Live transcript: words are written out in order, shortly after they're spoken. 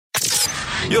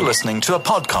You're listening to a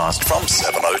podcast from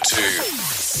 702.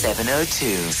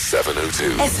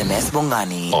 702. SMS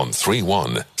Bongani. On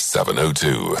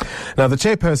 31702. Now, the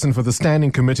chairperson for the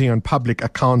Standing Committee on Public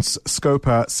Accounts,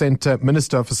 SCOPA, sent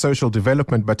Minister for Social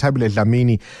Development, Batabile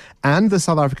Dlamini, and the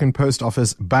South African Post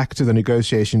Office back to the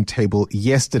negotiation table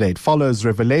yesterday. It follows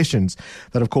revelations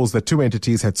that, of course, the two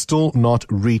entities had still not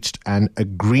reached an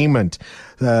agreement.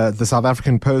 The South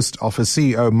African Post Office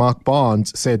CEO, Mark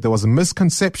Barnes, said there was a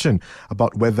misconception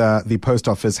about whether the Post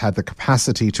Office had the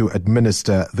capacity to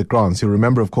administer the grants. You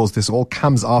remember, of course, this all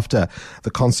comes after the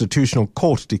Constitutional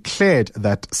Court declared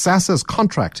that Sassa's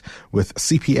contract with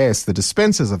CPS, the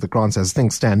dispensers of the grants as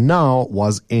things stand now,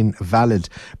 was invalid,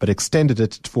 but extended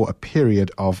it for a period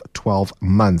of 12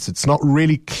 months. It's not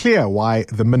really clear why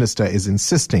the minister is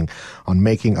insisting on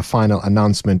making a final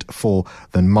announcement for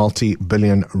the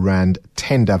multi-billion rand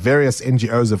tender. Various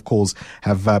NGOs, of course,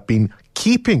 have been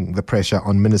keeping the pressure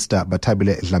on Minister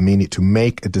Batabile Dlamini to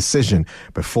make a decision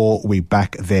before we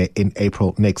back there in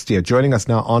April next year. Joining us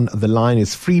now on the line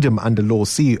is Freedom Under Law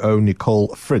CEO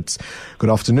Nicole Fritz. Good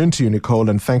afternoon to you, Nicole,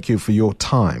 and thank you for your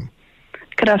time.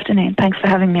 Good afternoon. Thanks for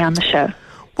having me on the show.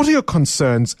 What are your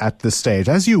concerns at this stage?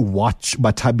 As you watch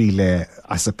Batabile,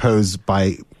 I suppose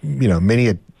by,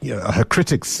 many, her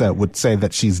critics would say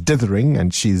that she's dithering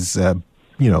and she's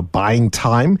buying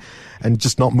time and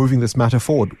just not moving this matter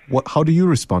forward. How do you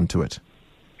respond to it?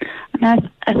 I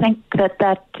think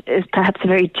that is perhaps a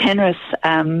very generous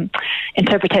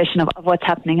interpretation of what's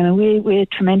happening. I mean, we're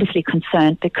tremendously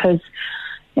concerned because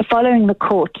following the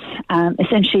court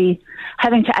essentially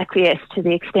having to acquiesce to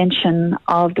the extension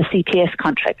of the CPS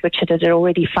contract, which it had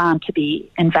already found to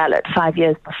be invalid 5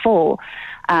 years before,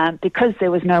 because there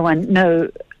was no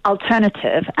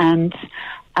alternative, and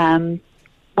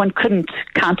one couldn't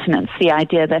countenance the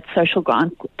idea that social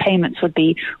grant payments would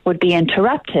be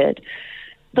interrupted.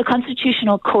 The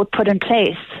Constitutional Court put in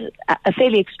place a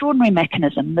fairly extraordinary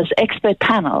mechanism, this expert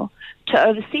panel, to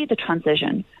oversee the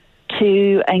transition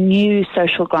to a new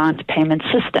social grant payment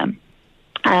system,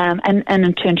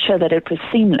 and to ensure that it was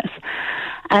seamless.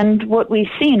 And what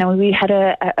we've seen, and we had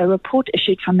a report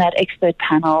issued from that expert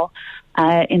panel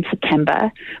in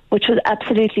September, which was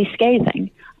absolutely scathing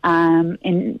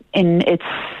in its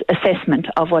assessment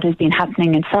of what has been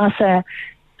happening in Sassa,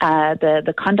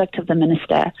 the conduct of the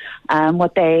minister.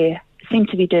 What they seem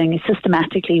to be doing is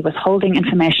systematically withholding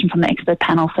information from the expert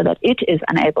panel so that it is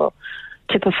unable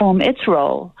to perform its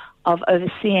role of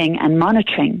overseeing and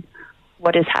monitoring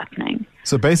what is happening.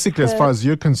 So basically, as far as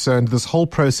you're concerned, this whole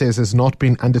process has not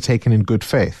been undertaken in good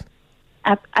faith.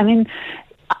 I mean,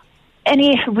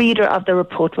 any reader of the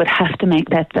report would have to make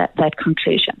that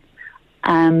conclusion.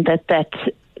 That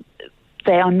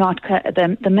they are not,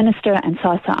 the minister and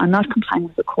Sassa are not complying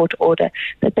with the court order,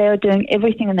 that they are doing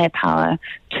everything in their power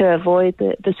to avoid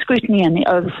the scrutiny and the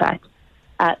oversight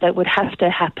that would have to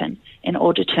happen in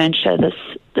order to ensure this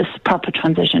proper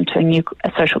transition to a new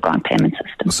social grant payment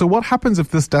system. So what happens if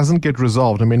this doesn't get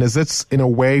resolved? I mean, is it in a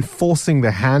way forcing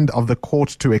the hand of the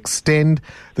court to extend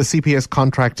the CPS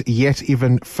contract yet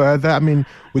even further? I mean,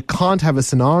 we can't have a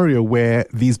scenario where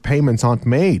these payments aren't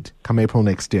made come April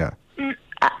next year.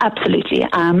 Absolutely.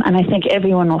 And I think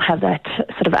everyone will have that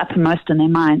sort of uppermost in their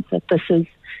minds, that this is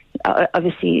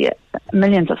obviously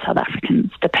millions of South Africans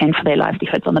depend for their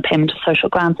livelihoods on the payment of social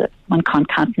grants. That one can't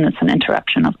countenance an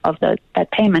interruption of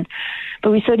that payment.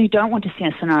 But we certainly don't want to see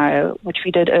a scenario, which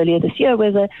we did earlier this year,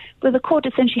 where the court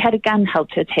essentially had a gun held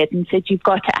to its head and said, you've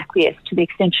got to acquiesce to the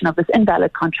extension of this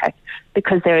invalid contract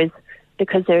because there is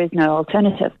no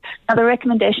alternative. Now, the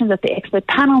recommendations that the expert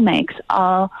panel makes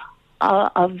are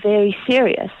very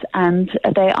serious, and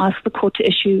they ask the court to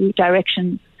issue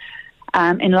directions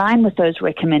in line with those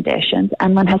recommendations,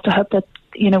 and one has to hope that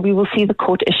we will see the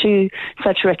court issue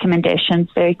such recommendations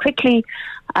very quickly.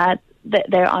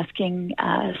 They're asking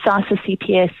Sassa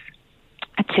CPS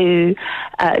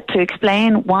to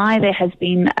explain why there has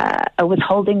been a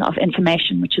withholding of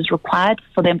information which is required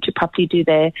for them to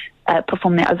properly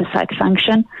perform their oversight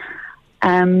function.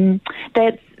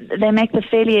 They make the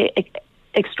fairly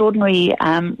extraordinary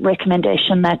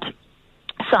recommendation that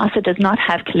Sassa does not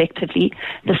have collectively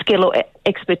the skill or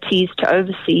expertise to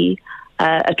oversee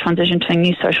a transition to a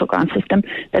new social grant system,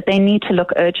 that they need to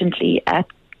look urgently at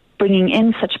bringing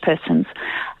in such persons,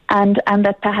 and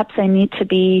that perhaps they need to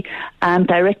be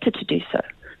directed to do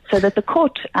so that the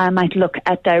court might look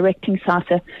at directing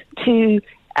Sassa to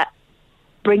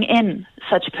bring in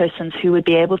such persons who would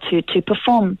be able to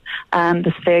perform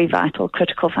this very vital,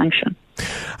 critical function.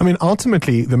 I mean,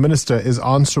 ultimately, the minister is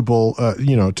answerable,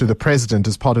 to the president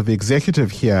as part of the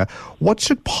executive here. What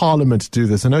should Parliament do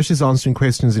this? I know she's answering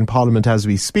questions in Parliament as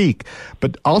we speak,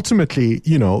 but ultimately,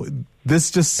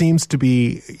 this just seems to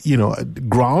be, a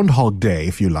Groundhog Day,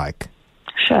 if you like.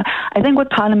 Sure. I think what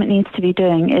Parliament needs to be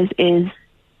doing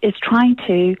is trying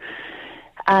to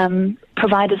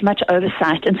provide as much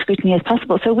oversight and scrutiny as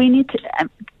possible. So they need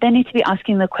to be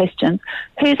asking the question,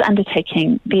 who's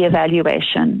undertaking the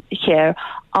evaluation here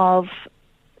of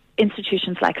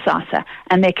institutions like Sassa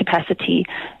and their capacity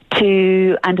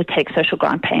to undertake social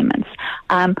grant payments?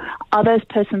 Are those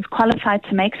persons qualified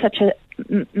to make such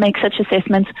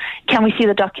assessments? Can we see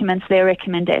the documents, their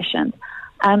recommendations?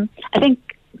 I think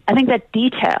that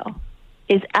detail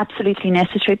is absolutely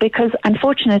necessary because,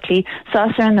 unfortunately,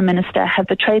 Sassa and the minister have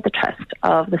betrayed the trust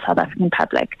of the South African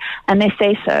public, and their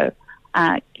say-so,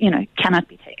 cannot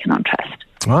be taken on trust.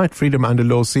 All right, Freedom Under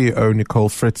Law CEO Nicole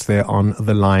Fritz there on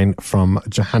the line from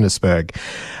Johannesburg.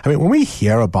 I mean, when we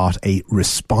hear about a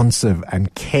responsive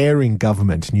and caring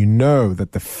government, and you know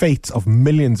that the fate of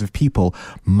millions of people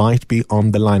might be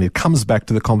on the line, it comes back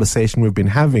to the conversation we've been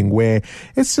having where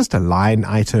it's just a line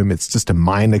item, it's just a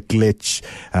minor glitch,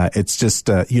 it's just,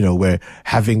 we're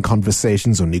having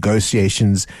conversations or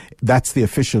negotiations. That's the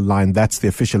official line, that's the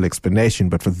official explanation.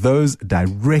 But for those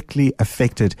directly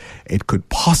affected, it could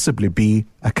possibly be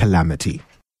a calamity.